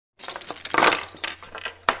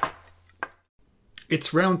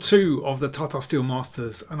It's round 2 of the Tata Steel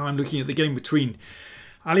Masters, and I'm looking at the game between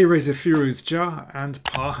Alireza Firouzja and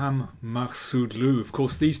Parham Maghsoodloo. Of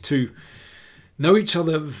course, these two know each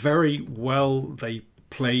other very well. They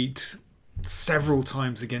played several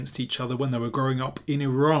times against each other when they were growing up in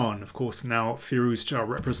Iran. Of course, now Firouzja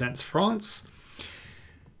represents France,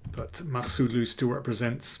 but Maghsoodloo still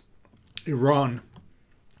represents Iran.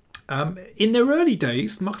 In their early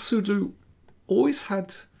days, Maghsoodloo always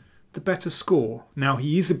had the better score. Now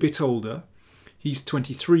he is a bit older. He's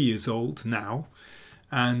 23 years old now,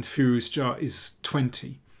 and Firouzja is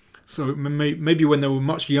 20. So maybe when they were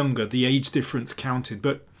much younger, the age difference counted.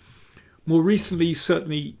 But more recently,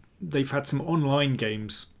 certainly, they've had some online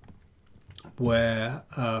games where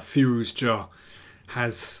Firouzja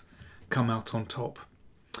has come out on top.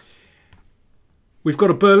 We've got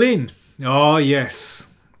a Berlin. Oh, yes.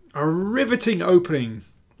 A riveting opening.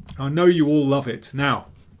 I know you all love it. Now,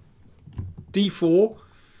 d4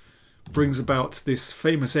 brings about this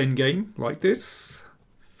famous endgame like this.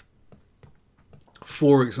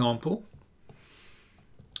 For example,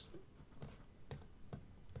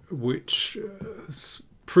 which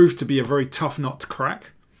proved to be a very tough nut to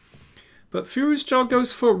crack. But Firouzja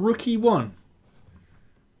goes for rook e1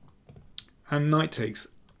 and knight takes.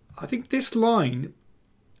 I think this line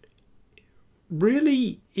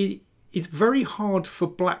really is very hard for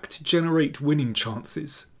black to generate winning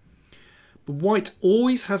chances. But white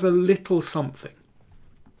always has a little something.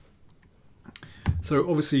 So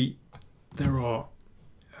obviously there are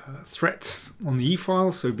threats on the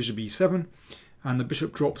e-file, so bishop e7, and the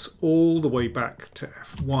bishop drops all the way back to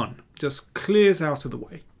f1. Just clears out of the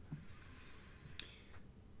way.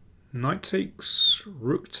 Knight takes,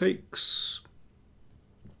 rook takes,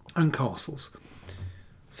 and castles.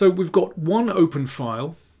 So we've got one open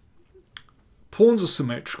file. Pawns are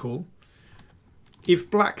symmetrical. If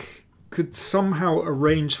black could somehow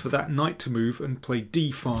arrange for that knight to move and play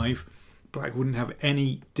d5, black wouldn't have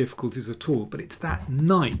any difficulties at all. But it's that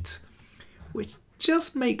knight which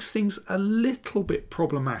just makes things a little bit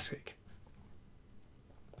problematic.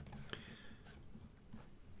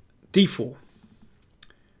 d4.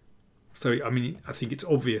 So, I mean, I think it's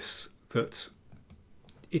obvious that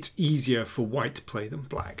it's easier for white to play than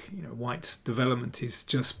black. You know, white's development is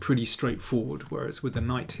just pretty straightforward, whereas with the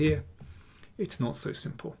knight here, it's not so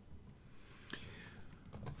simple.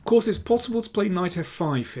 Of course, it's possible to play knight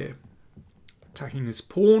f5 here, attacking this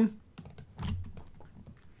pawn.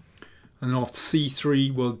 And then after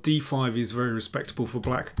c3, well, d5 is very respectable for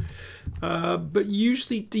black. But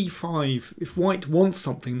usually d5, if white wants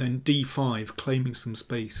something, then d5, claiming some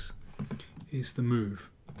space, is the move.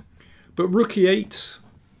 But rook e8,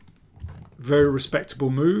 very respectable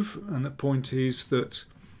move. And the point is that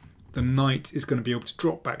the knight is going to be able to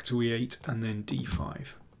drop back to e8 and then d5.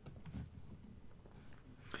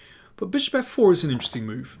 But bishop f4 is an interesting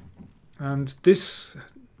move. And this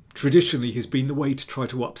traditionally has been the way to try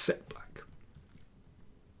to upset black.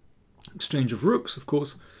 Exchange of rooks, of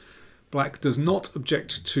course. Black does not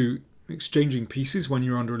object to exchanging pieces when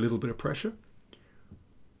you're under a little bit of pressure.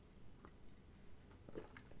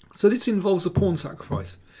 So this involves a pawn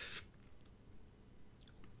sacrifice.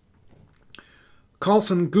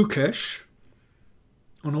 Carlsen Gukesh,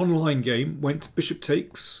 an online game, went bishop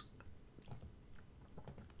takes.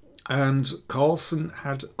 And Carlsen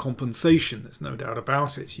had compensation, there's no doubt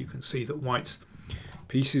about it. You can see that white's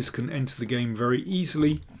pieces can enter the game very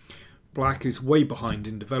easily. Black is way behind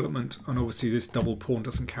in development, and obviously this double pawn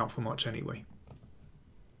doesn't count for much anyway.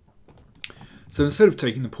 So instead of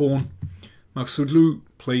taking the pawn, Maghsoodloo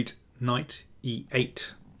played knight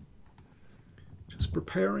e8. Just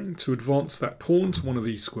preparing to advance that pawn to one of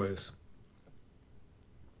these squares.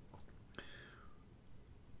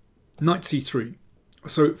 Knight c3.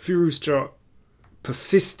 So Firouzja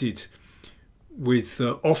persisted with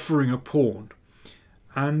offering a pawn,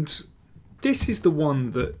 and this is the one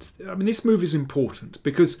that, I mean, this move is important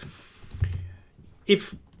because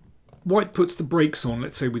if white puts the brakes on,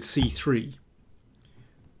 let's say with c3,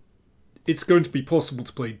 it's going to be possible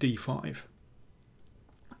to play d5,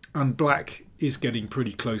 and black is getting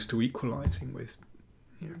pretty close to equalising with,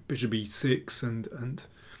 you know, bishop e6 and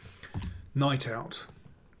knight out.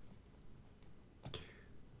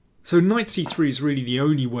 So knight c3 is really the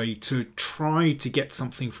only way to try to get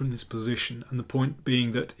something from this position, and the point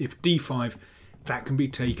being that if d5, that can be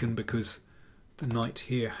taken because the knight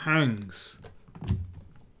here hangs.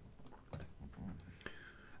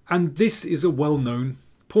 And this is a well-known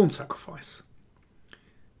pawn sacrifice.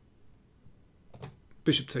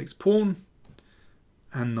 Bishop takes pawn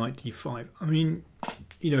and knight d5. I mean,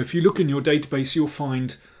 you know, if you look in your database, you'll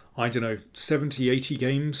find, I don't know, 70, 80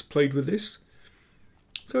 games played with this.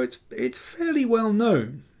 So it's fairly well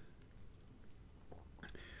known.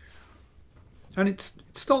 And it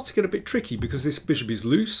starts to get a bit tricky because this bishop is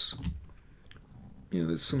loose. You know,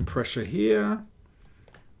 there's some pressure here.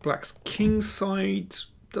 Black's king side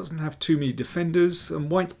doesn't have too many defenders, and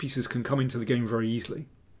white's pieces can come into the game very easily.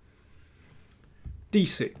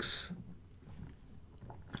 d6.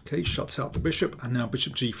 Okay, shuts out the bishop, and now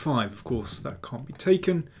bishop g5. Of course, that can't be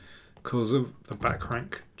taken because of the back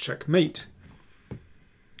rank checkmate.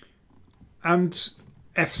 And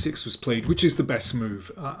f6 was played, which is the best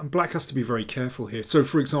move. And black has to be very careful here. So,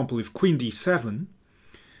 for example, if queen d7,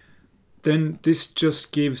 then this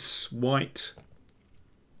just gives white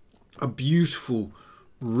a beautiful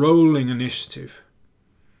rolling initiative.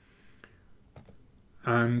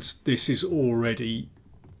 And this is already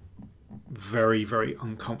very, very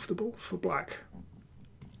uncomfortable for black.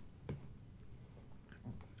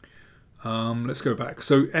 Let's go back.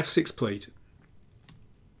 So f6 played.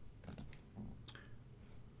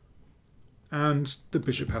 And the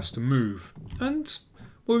bishop has to move. And,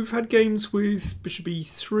 well, we've had games with bishop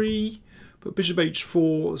e3, but bishop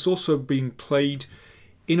h4 has also been played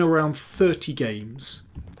in around 30 games.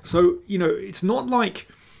 So, you know, it's not like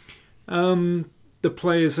the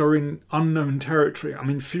players are in unknown territory. I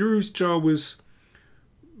mean, Firouzja was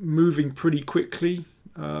moving pretty quickly.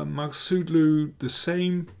 Maghsoodloo the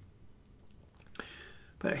same.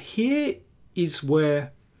 But here is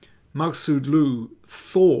where Maghsoodloo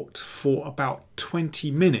thought for about 20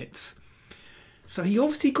 minutes. So he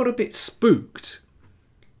obviously got a bit spooked.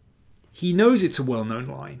 He knows it's a well-known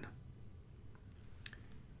line.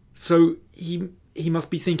 So he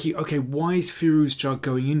must be thinking, okay, why is Firouzja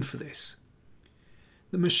going in for this?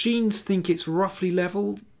 The machines think it's roughly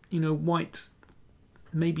level. You know, white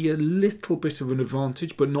maybe a little bit of an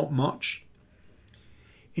advantage, but not much.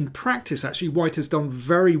 In practice, actually, white has done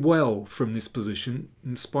very well from this position,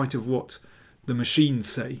 in spite of what the machines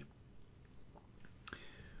say.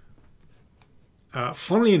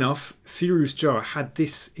 Funnily enough, Firouzja had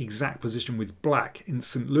this exact position with black in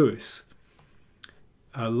St. Louis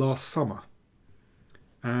last summer.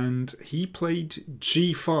 And he played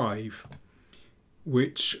g5,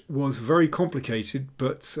 which was very complicated,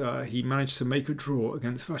 but he managed to make a draw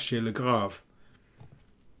against Vachier-Lagrave.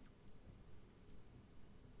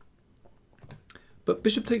 But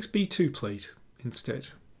bishop takes b2 played instead.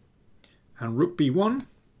 And rook b1.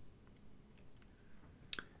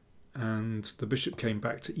 And the bishop came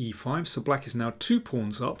back to e5. So black is now 2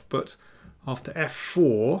 pawns up. But after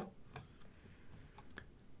f4,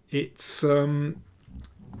 it's a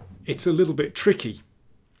little bit tricky.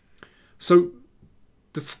 So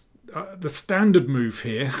the standard move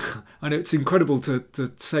here, I know it's incredible to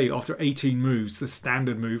say after 18 moves, the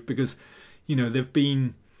standard move, because, you know, there've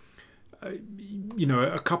been you know,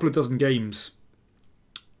 a couple of dozen games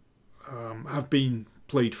have been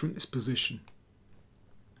played from this position.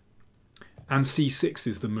 And c6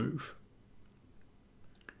 is the move.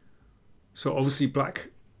 So obviously black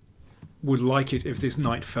would like it if this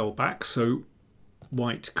knight fell back, so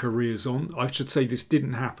white careers on. I should say this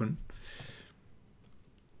didn't happen.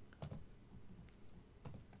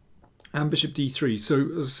 And bishop d3. So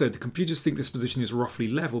as I said, the computers think this position is roughly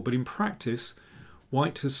level, but in practice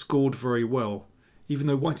white has scored very well, even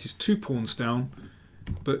though white is 2 pawns down,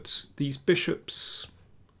 but these bishops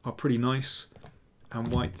are pretty nice, and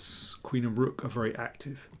white's queen and rook are very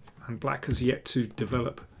active, and black has yet to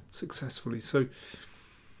develop successfully. So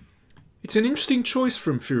it's an interesting choice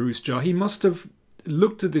from Firouzja. He must have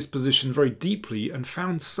looked at this position very deeply and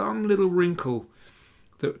found some little wrinkle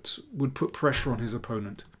that would put pressure on his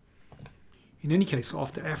opponent. In any case,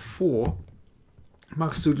 after f4,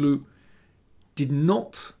 Maghsoodloo did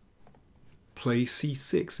not play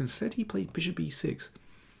c6. Instead, he played bishop e6.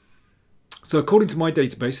 So according to my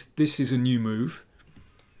database, this is a new move,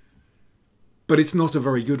 but it's not a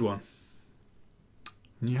very good one.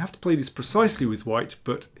 And you have to play this precisely with white,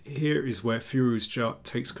 but here is where Firouzja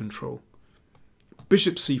takes control.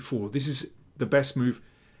 Bishop c4. This is the best move.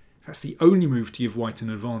 That's the only move to give white an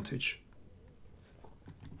advantage.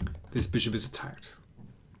 This bishop is attacked.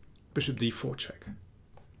 Bishop d4 check.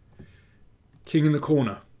 King in the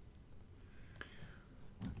corner.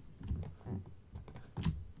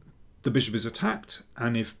 The bishop is attacked,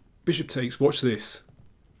 and if bishop takes, watch this.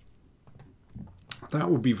 That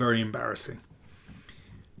would be very embarrassing.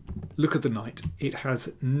 Look at the knight. It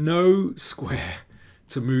has no square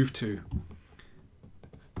to move to.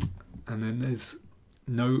 And then there's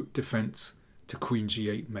no defense to queen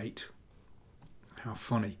g8 mate. How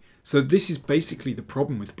funny. So this is basically the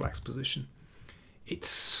problem with black's position. It's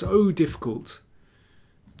so difficult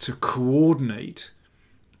to coordinate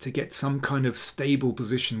to get some kind of stable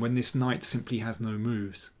position when this knight simply has no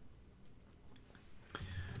moves.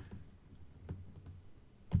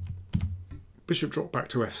 Bishop dropped back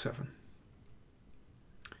to f7.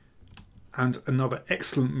 And another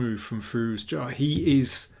excellent move from Firouzja. He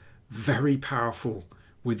is very powerful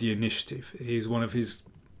with the initiative. It is one of his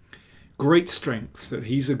great strengths that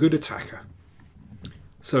he's a good attacker.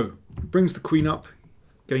 So, brings the queen up,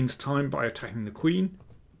 gains time by attacking the queen.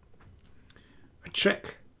 A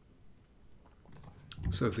check.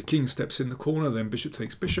 So if the king steps in the corner, then bishop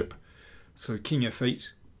takes bishop. So king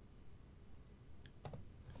f8.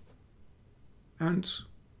 And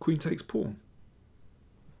queen takes pawn.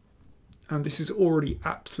 And this is already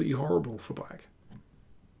absolutely horrible for black.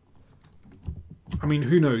 I mean,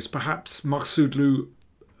 who knows? Perhaps Maghsoodloo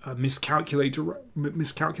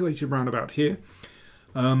miscalculated round about here.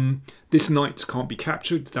 This knight can't be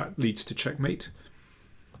captured. That leads to checkmate.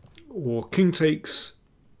 Or king takes.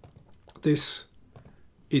 This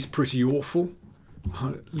is pretty awful.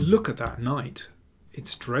 Look at that knight.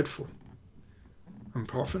 It's dreadful. And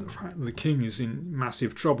apart from the fact that the king is in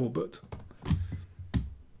massive trouble, but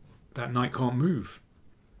that knight can't move.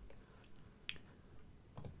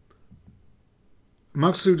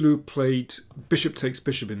 Maghsoodloo played bishop takes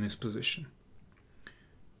bishop in this position.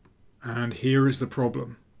 And here is the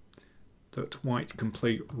problem. That white can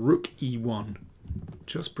play rook e1,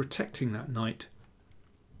 just protecting that knight.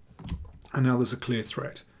 And now there's a clear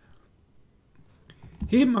threat.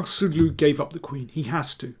 Here Maghsoodloo gave up the queen. He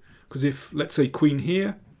has to. Because if, let's say, queen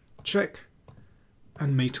here, check,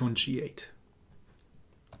 and mate on g8.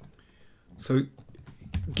 So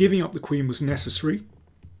giving up the queen was necessary.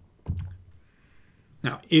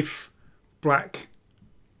 Now, if black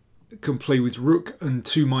can play with rook and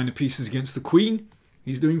two minor pieces against the queen,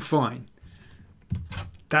 he's doing fine.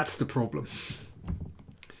 That's the problem.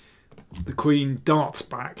 The queen darts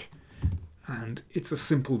back, and it's a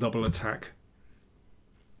simple double attack.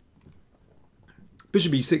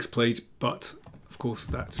 Bishop e6 played, but of course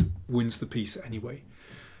that wins the piece anyway.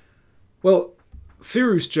 Well,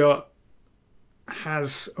 Firouzja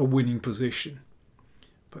has a winning position,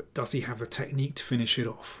 but does he have the technique to finish it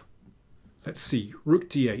off? Let's see. Rook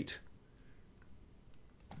d8.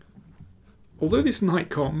 Although this knight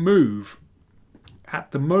can't move,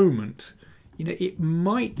 at the moment, you know, it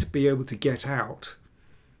might be able to get out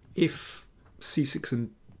if c6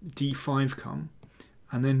 and d5 come,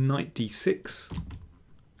 and then knight d6.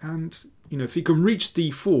 And, you know, if he can reach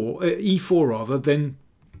d4, e4 rather, then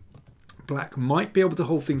black might be able to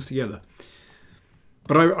hold things together.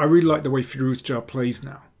 But I really like the way Firouzja plays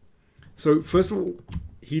now. So, first of all,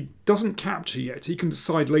 he doesn't capture yet. He can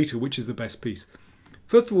decide later which is the best piece.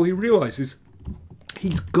 First of all, he realises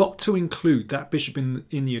he's got to include that bishop in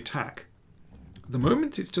the attack. At the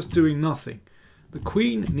moment, it's just doing nothing. The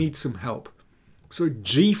queen needs some help. So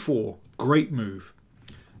g4, great move.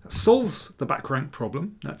 That solves the back rank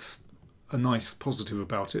problem. That's a nice positive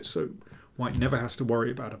about it. So white never has to worry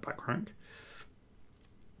about a back rank.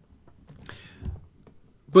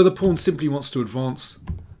 But the pawn simply wants to advance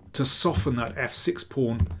to soften that f6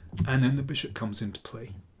 pawn, and then the bishop comes into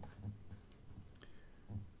play.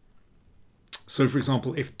 So for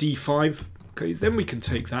example, if d5, okay, then we can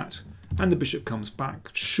take that, and the bishop comes back,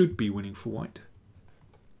 should be winning for white.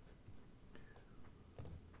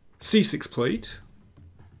 c6 played.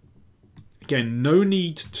 Again, no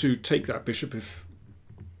need to take that bishop if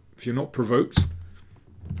you're not provoked.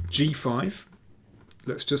 g5.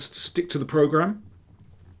 Let's just stick to the program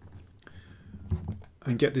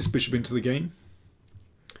and get this bishop into the game.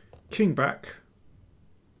 King back.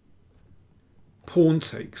 Pawn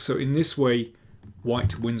takes. So in this way,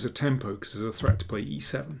 white wins a tempo because there's a threat to play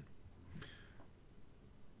e7.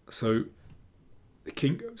 So the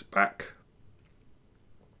king goes back.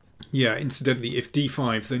 Yeah, incidentally, if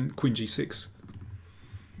d5, then queen g6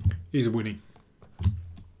 is winning.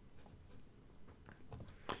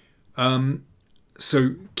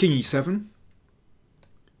 So king e7.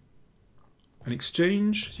 An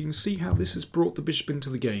exchange. So you can see how this has brought the bishop into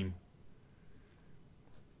the game.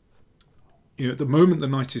 You know, at the moment the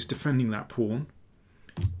knight is defending that pawn,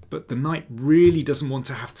 but the knight really doesn't want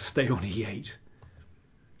to have to stay on e8.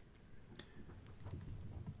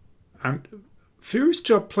 And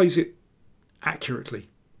Firouzja plays it accurately.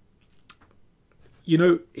 You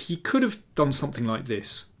know, he could have done something like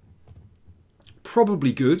this.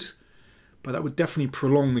 Probably good, but that would definitely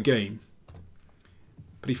prolong the game.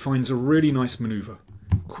 But he finds a really nice maneuver.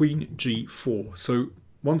 Queen g4. So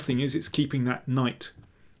one thing is it's keeping that knight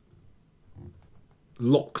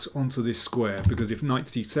locked onto this square, because if knight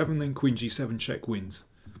d7, then queen g7 check wins.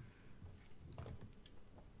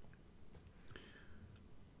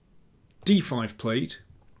 d5 played,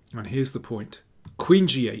 and here's the point. Queen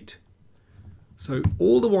g8. So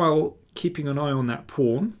all the while keeping an eye on that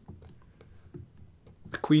pawn,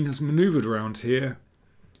 the queen has manoeuvred around here,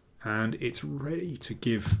 and it's ready to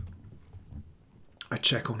give a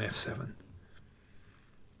check on f7.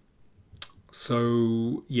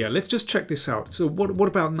 So yeah, let's just check this out. So what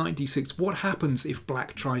about knight d6? What happens if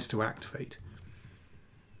black tries to activate?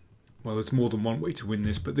 Well, there's more than one way to win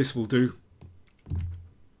this, but this will do.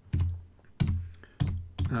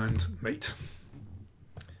 And mate.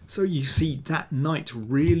 So you see that knight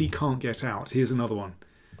really can't get out. Here's another one.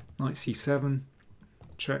 Knight c7,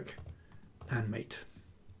 check, and mate.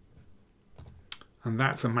 And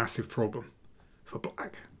that's a massive problem for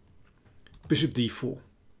black. Bishop d4.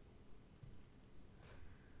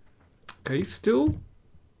 Okay, still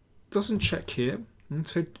doesn't check here. And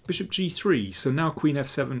so bishop g3. So now queen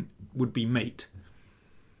f7 would be mate.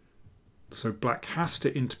 So black has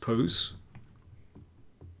to interpose.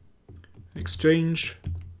 Exchange.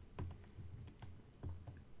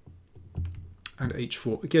 And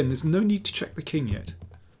h4. Again, there's no need to check the king yet.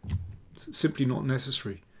 It's simply not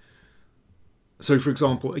necessary. So for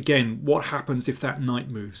example, again, what happens if that knight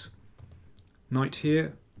moves? Knight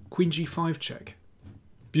here, queen g5 check.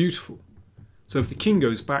 Beautiful. So if the king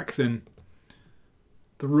goes back, then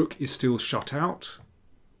the rook is still shut out,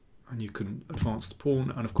 and you can advance the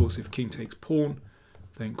pawn. And of course, if king takes pawn,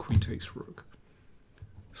 then queen takes rook.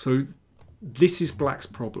 So this is black's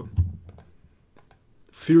problem.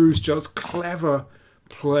 Firouzja's clever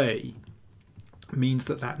play means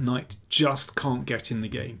that that knight just can't get in the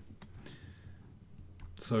game.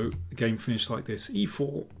 So the game finished like this.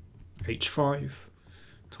 e4, h5,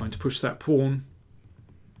 time to push that pawn.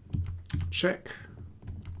 Check.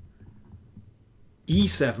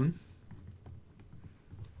 e7.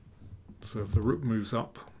 So if the rook moves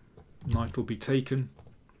up, knight will be taken.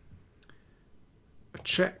 A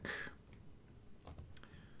check.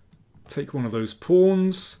 Take one of those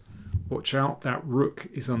pawns. Watch out, that rook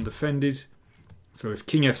is undefended. So if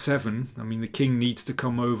king f7, I mean the king needs to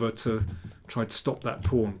come over to try to stop that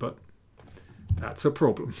pawn, but that's a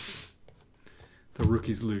problem. The rook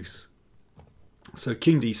is loose. So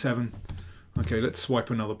king d7. Okay, let's swipe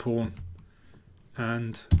another pawn.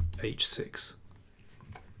 And h6.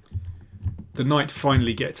 The knight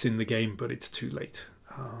finally gets in the game, but it's too late.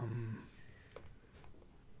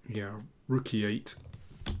 Yeah, rook e8,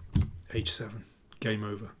 h7, game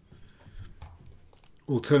over.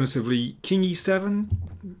 Alternatively, king e7.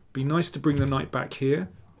 Be nice to bring the knight back here,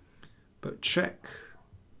 but check.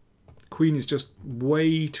 Queen is just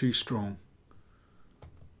way too strong.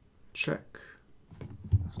 Check.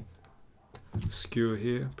 Skewer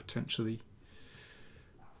here, potentially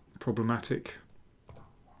problematic.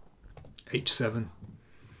 h7.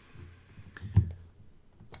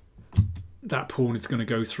 That pawn is going to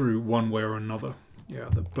go through one way or another. Yeah,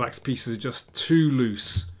 the black's pieces are just too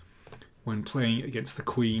loose when playing against the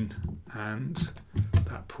queen and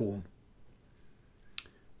that pawn.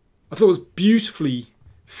 I thought it was beautifully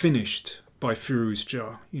finished by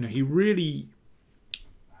Firouzja. You know, he really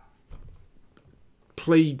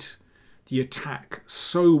played the attack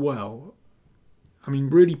so well. I mean,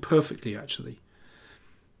 really perfectly, actually.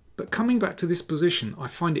 But coming back to this position, I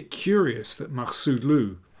find it curious that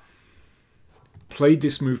Maghsoodloo played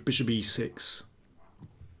this move bishop e6.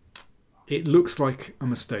 It looks like a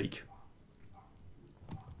mistake.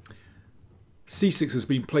 c6 has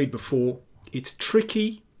been played before. It's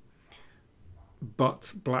tricky,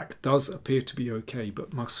 but black does appear to be okay.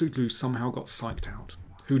 But Maghsoodloo somehow got psyched out.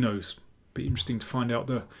 Who knows? Be interesting to find out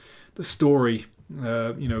the story.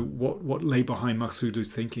 You know, what lay behind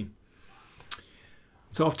Maghsoodloo's thinking.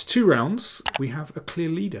 So after 2 rounds, we have a clear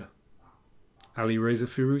leader, Alireza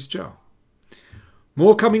Firouzja.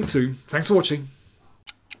 More coming soon. Thanks for watching.